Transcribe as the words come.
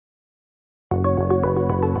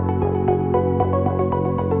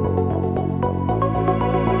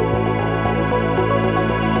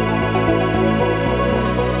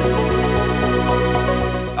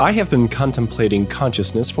I have been contemplating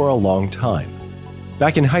consciousness for a long time.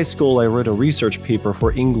 Back in high school, I wrote a research paper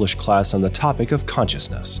for English class on the topic of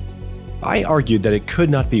consciousness. I argued that it could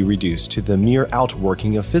not be reduced to the mere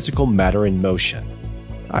outworking of physical matter in motion.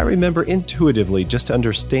 I remember intuitively just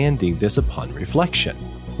understanding this upon reflection,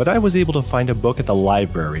 but I was able to find a book at the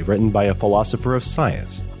library written by a philosopher of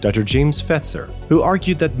science, Dr. James Fetzer, who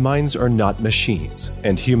argued that minds are not machines,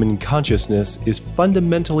 and human consciousness is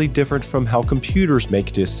fundamentally different from how computers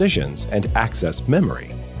make decisions and access memory.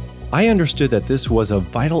 I understood that this was a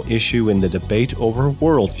vital issue in the debate over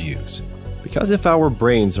worldviews, because if our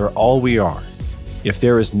brains are all we are, if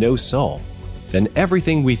there is no soul, then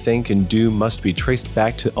everything we think and do must be traced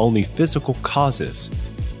back to only physical causes,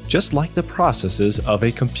 just like the processes of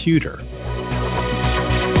a computer.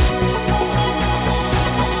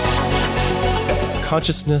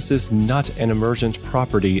 Consciousness is not an emergent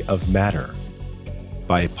property of matter.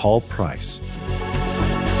 By Paul Price.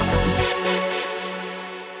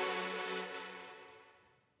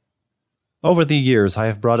 Over the years, I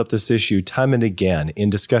have brought up this issue time and again in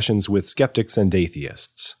discussions with skeptics and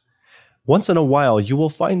atheists. Once in a while, you will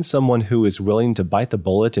find someone who is willing to bite the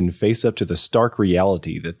bullet and face up to the stark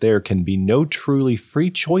reality that there can be no truly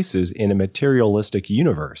free choices in a materialistic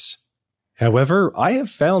universe. However, I have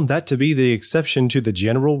found that to be the exception to the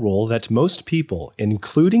general rule that most people,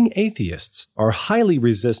 including atheists, are highly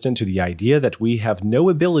resistant to the idea that we have no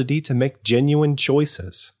ability to make genuine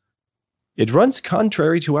choices. It runs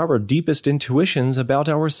contrary to our deepest intuitions about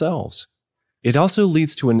ourselves. It also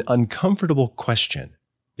leads to an uncomfortable question.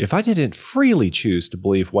 If I didn't freely choose to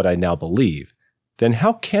believe what I now believe, then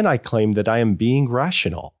how can I claim that I am being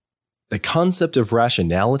rational? The concept of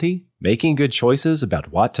rationality, making good choices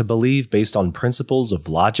about what to believe based on principles of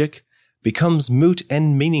logic, becomes moot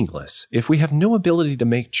and meaningless if we have no ability to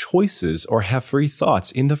make choices or have free thoughts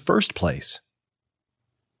in the first place.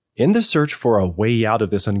 In the search for a way out of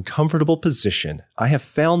this uncomfortable position, I have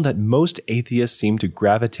found that most atheists seem to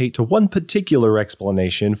gravitate to one particular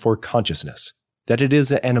explanation for consciousness, that it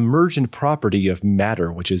is an emergent property of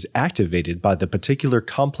matter which is activated by the particular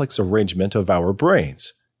complex arrangement of our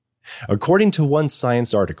brains. According to one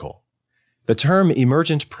science article, the term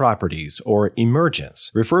emergent properties, or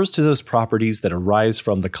emergence, refers to those properties that arise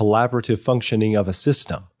from the collaborative functioning of a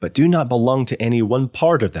system, but do not belong to any one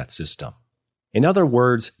part of that system. In other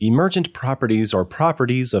words, emergent properties are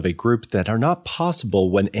properties of a group that are not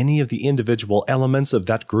possible when any of the individual elements of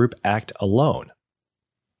that group act alone.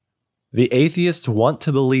 The atheists want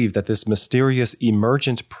to believe that this mysterious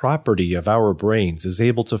emergent property of our brains is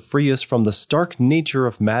able to free us from the stark nature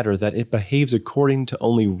of matter, that it behaves according to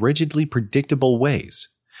only rigidly predictable ways,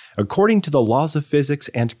 according to the laws of physics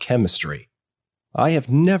and chemistry. I have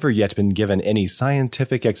never yet been given any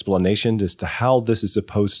scientific explanation as to how this is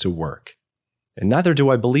supposed to work. And neither do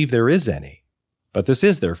I believe there is any, but this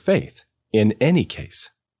is their faith, in any case.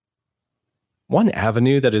 One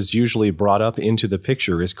avenue that is usually brought up into the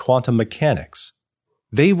picture is quantum mechanics.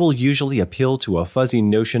 They will usually appeal to a fuzzy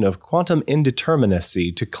notion of quantum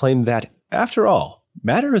indeterminacy to claim that, after all,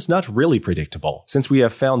 matter is not really predictable, since we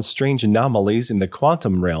have found strange anomalies in the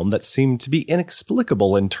quantum realm that seem to be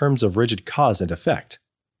inexplicable in terms of rigid cause and effect.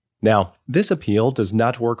 Now, this appeal does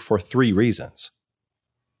not work for three reasons.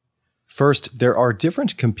 First, there are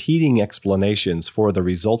different competing explanations for the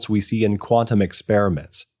results we see in quantum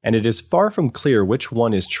experiments, and it is far from clear which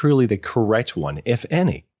one is truly the correct one, if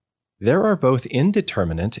any. There are both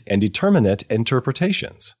indeterminate and determinate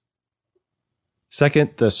interpretations.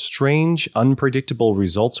 Second, the strange, unpredictable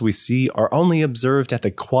results we see are only observed at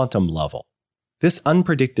the quantum level. This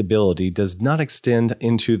unpredictability does not extend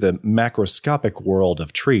into the macroscopic world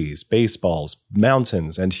of trees, baseballs,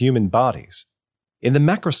 mountains, and human bodies. In the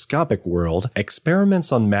macroscopic world,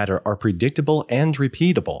 experiments on matter are predictable and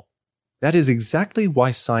repeatable. That is exactly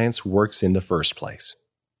why science works in the first place.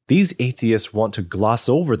 These atheists want to gloss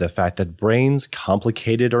over the fact that brains,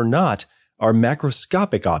 complicated or not, are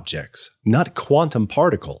macroscopic objects, not quantum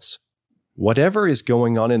particles. Whatever is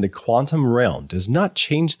going on in the quantum realm does not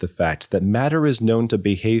change the fact that matter is known to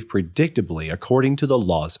behave predictably according to the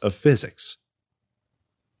laws of physics.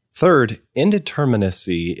 Third,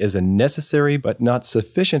 indeterminacy is a necessary but not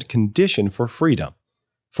sufficient condition for freedom.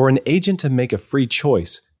 For an agent to make a free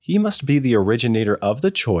choice, he must be the originator of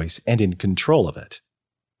the choice and in control of it.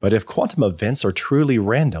 But if quantum events are truly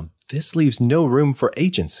random, this leaves no room for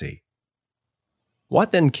agency.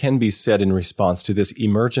 What then can be said in response to this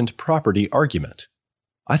emergent property argument?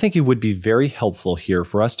 I think it would be very helpful here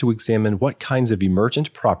for us to examine what kinds of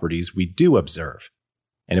emergent properties we do observe.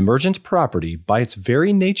 An emergent property, by its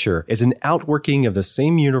very nature, is an outworking of the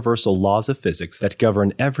same universal laws of physics that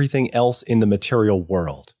govern everything else in the material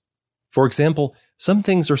world. For example, some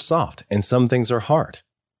things are soft and some things are hard.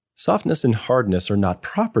 Softness and hardness are not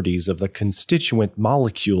properties of the constituent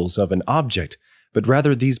molecules of an object, but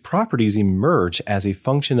rather these properties emerge as a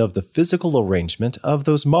function of the physical arrangement of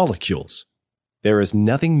those molecules. There is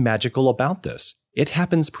nothing magical about this. It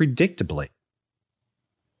happens predictably.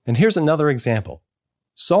 And here's another example.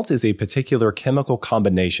 Salt is a particular chemical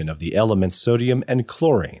combination of the elements sodium and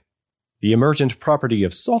chlorine. The emergent property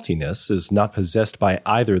of saltiness is not possessed by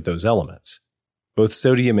either of those elements. Both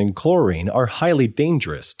sodium and chlorine are highly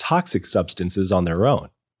dangerous, toxic substances on their own.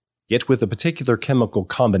 Yet with a particular chemical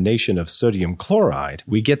combination of sodium chloride,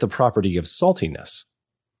 we get the property of saltiness.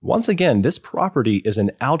 Once again, this property is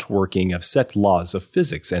an outworking of set laws of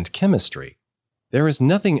physics and chemistry. There is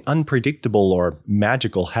nothing unpredictable or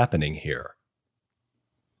magical happening here.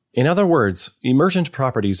 In other words, emergent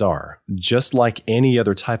properties are, just like any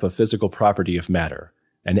other type of physical property of matter,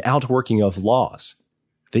 an outworking of laws.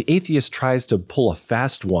 The atheist tries to pull a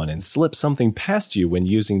fast one and slip something past you when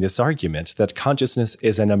using this argument that consciousness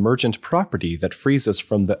is an emergent property that frees us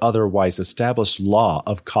from the otherwise established law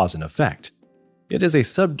of cause and effect. It is a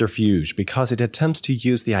subterfuge because it attempts to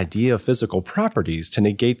use the idea of physical properties to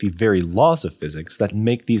negate the very laws of physics that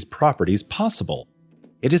make these properties possible.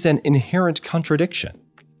 It is an inherent contradiction.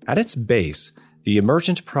 At its base, the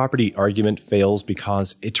emergent property argument fails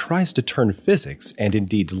because it tries to turn physics, and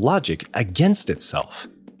indeed logic, against itself.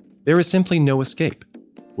 There is simply no escape.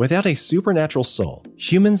 Without a supernatural soul,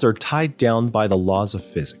 humans are tied down by the laws of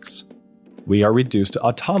physics. We are reduced to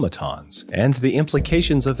automatons, and the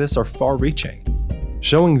implications of this are far-reaching.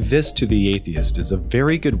 Showing this to the atheist is a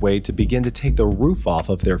very good way to begin to take the roof off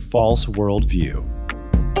of their false worldview.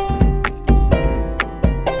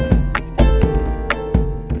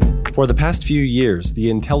 For the past few years, the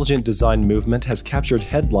intelligent design movement has captured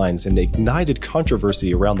headlines and ignited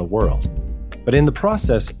controversy around the world. But in the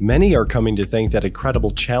process, many are coming to think that a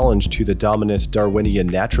credible challenge to the dominant Darwinian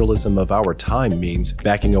naturalism of our time means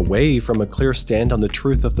backing away from a clear stand on the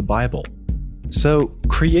truth of the Bible. So,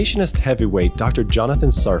 creationist heavyweight Dr. Jonathan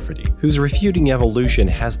Sarfati, whose Refuting Evolution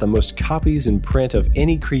has the most copies in print of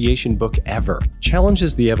any creation book ever,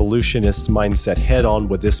 challenges the evolutionist's mindset head-on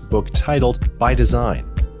with this book titled By Design.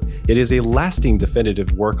 It is a lasting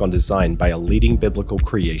definitive work on design by a leading biblical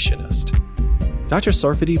creationist. Dr.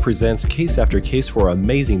 Sarfati presents case after case for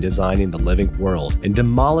amazing design in the living world and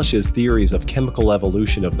demolishes theories of chemical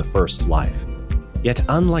evolution of the first life. Yet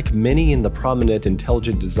unlike many in the prominent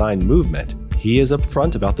intelligent design movement, he is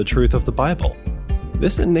upfront about the truth of the Bible.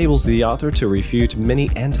 This enables the author to refute many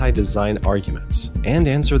anti-design arguments and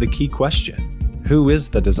answer the key question: who is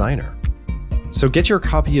the designer? So get your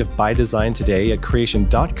copy of By Design today at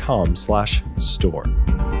creation.com/store.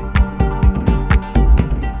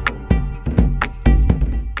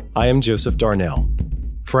 I am Joseph Darnell.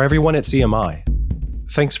 For everyone at CMI,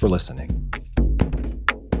 thanks for listening.